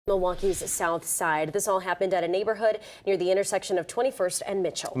Milwaukee's south side. This all happened at a neighborhood near the intersection of 21st and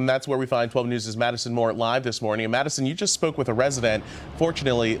Mitchell. And that's where we find 12 News' Madison Moore live this morning. And Madison, you just spoke with a resident.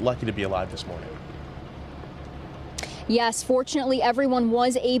 Fortunately, lucky to be alive this morning. Yes, fortunately, everyone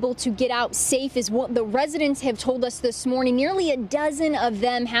was able to get out safe, is what the residents have told us this morning. Nearly a dozen of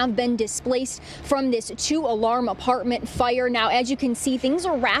them have been displaced from this 2-alarm apartment fire. Now, as you can see, things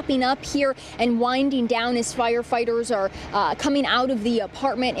are wrapping up here and winding down as firefighters are coming out of the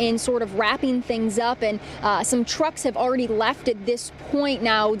apartment and sort of wrapping things up. And some trucks have already left at this point.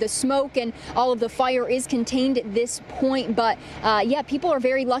 Now, the smoke and all of the fire is contained at this point. But yeah, people are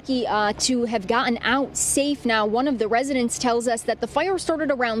very lucky to have gotten out safe. Now, one of the residents tells us that the fire started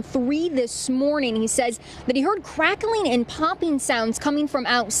around 3 this morning. He says that he heard crackling and popping sounds coming from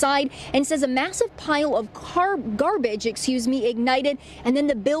outside, and says a massive pile of garbage, ignited, and then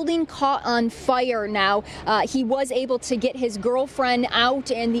the building caught on fire. Now, he was able to get his girlfriend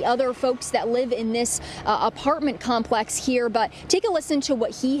out and the other folks that live in this apartment complex here, but take a listen to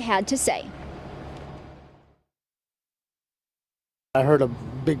what he had to say. I heard a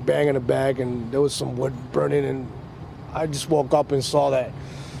big bang in the back, and there was some wood burning, and I just woke up and saw that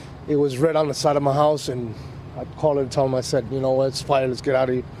it was right on the side of my house, and I called and told him, I said, you know what, it's fire, let's get out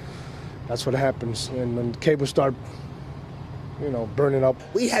of here. That's what happens. And when the cables start, burning up.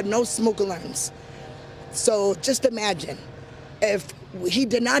 We had no smoke alarms. So just imagine if he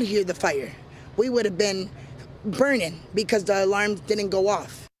did not hear the fire, we would have been burning because the alarms didn't go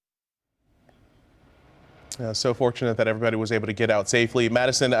off. So fortunate that everybody was able to get out safely.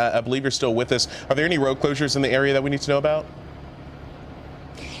 Madison, I believe you're still with us. Are there any road closures in the area that we need to know about?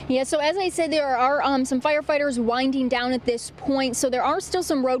 Yeah, so as I said, there are some firefighters winding down at this point. So there are still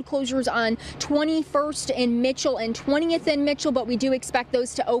some road closures on 21st in Mitchell and 20th in Mitchell, but we do expect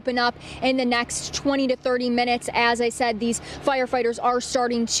those to open up in the next 20 to 30 minutes. As I said, these firefighters are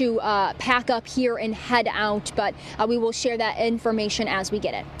starting to pack up here and head out, but we will share that information as we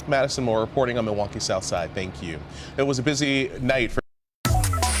get it. Madison Moore reporting on Milwaukee's south side. Thank you. It was a busy night for